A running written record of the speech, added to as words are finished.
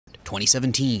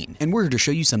2017, and we're here to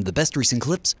show you some of the best recent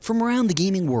clips from around the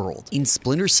gaming world in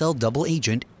Splinter Cell Double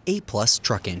Agent A+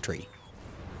 truck entry.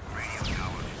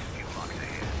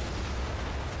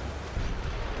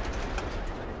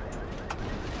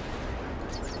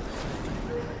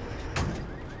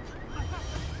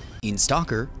 In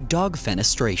Stalker, dog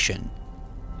fenestration.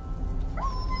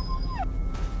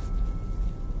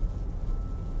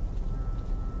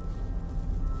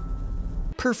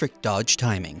 Perfect dodge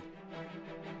timing.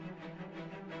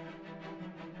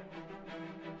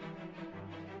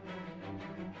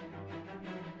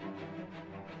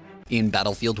 In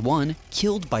Battlefield 1,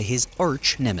 killed by his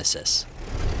arch nemesis.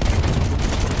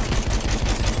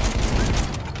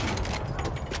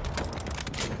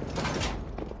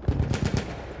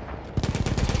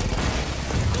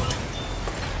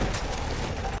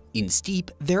 In Steep,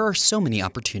 there are so many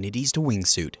opportunities to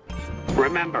wingsuit.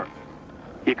 Remember,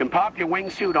 you can pop your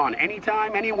wingsuit on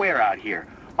anytime, anywhere out here.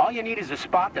 All you need is a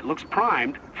spot that looks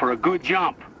primed for a good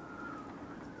jump.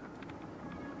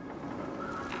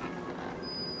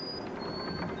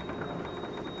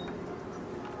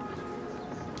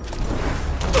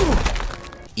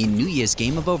 In New Year's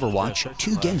game of Overwatch,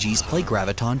 two Genjis play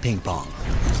Graviton Ping Pong.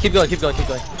 Keep going, keep going, keep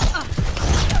going.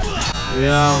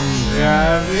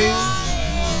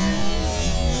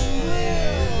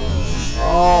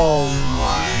 Oh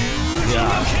my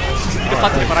god. You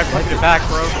fucked it, but I fucked it back,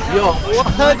 bro. Yo,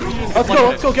 what?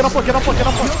 Let's go, get up, get up, get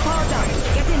up.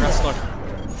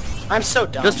 I'm so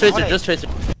dumb. Just trace it, just trace it.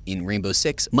 In Rainbow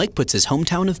Six, Mike puts his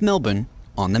hometown of Melbourne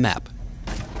on the map.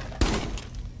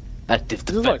 Active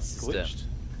This is like defense system. glitched.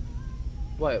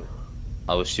 Wait.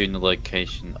 I was shooting the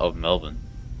location of Melbourne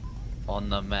on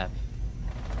the map.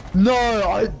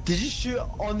 No, did you shoot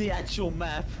on the actual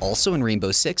map? Also in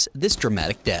Rainbow Six, this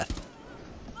dramatic death.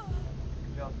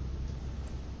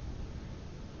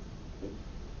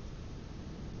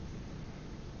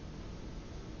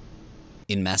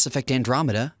 In Mass Effect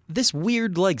Andromeda, this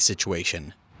weird leg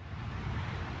situation.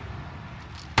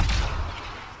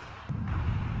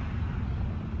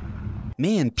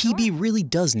 Man, PB really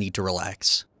does need to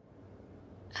relax.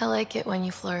 I like it when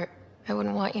you flirt. I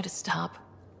wouldn't want you to stop.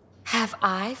 Have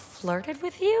I flirted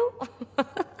with you?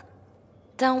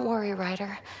 Don't worry,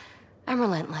 Ryder. I'm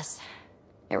relentless.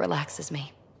 It relaxes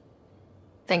me.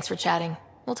 Thanks for chatting.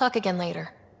 We'll talk again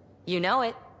later. You know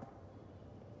it.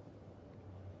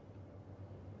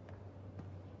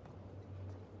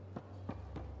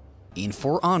 In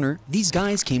For Honor, these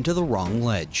guys came to the wrong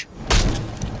ledge.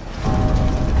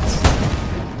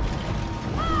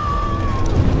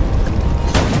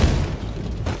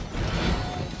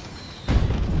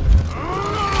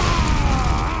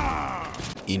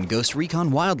 In Ghost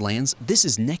Recon Wildlands, this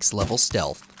is next level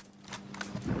stealth.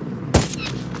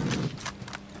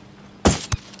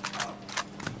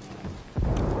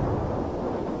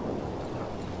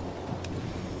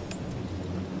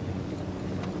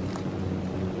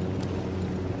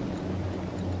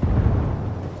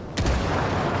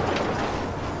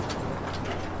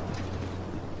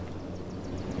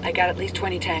 I got at least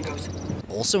 20 tangos.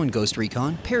 Also in Ghost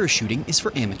Recon, parachuting is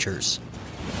for amateurs.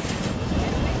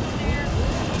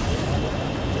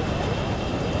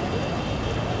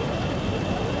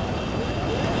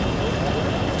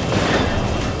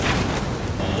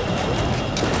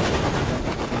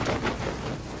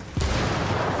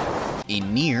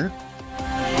 In Nier,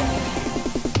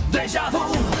 Deja vu,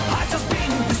 I just been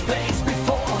in this place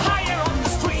before. Higher on the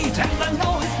street, and I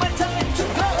know it's my time to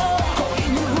go.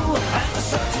 Going new, and the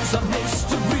search is a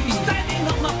mystery. Standing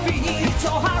on my feet, it's so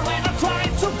hard when I try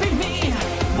to be me.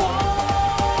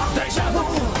 Whoa, deja vu.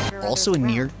 also in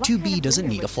Nier, 2B doesn't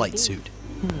need a flight suit.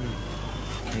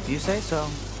 If you say so.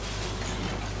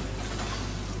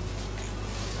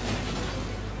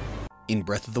 In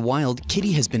Breath of the Wild,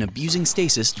 Kitty has been abusing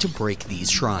stasis to break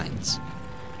these shrines.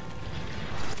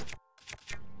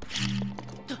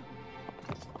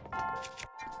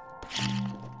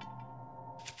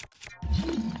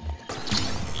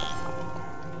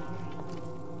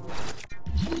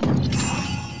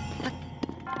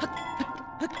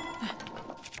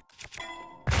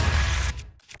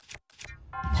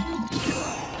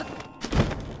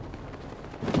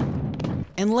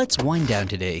 And let's wind down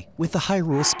today with the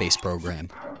Hyrule Space Program.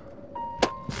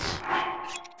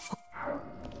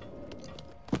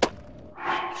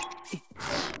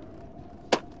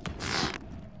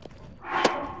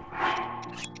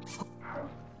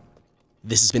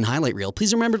 This has been Highlight Reel.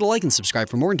 Please remember to like and subscribe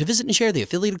for more and to visit and share the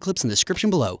affiliated clips in the description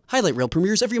below. Highlight Reel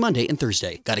premieres every Monday and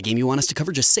Thursday. Got a game you want us to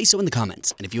cover? Just say so in the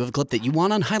comments. And if you have a clip that you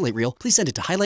want on Highlight Reel, please send it to highlight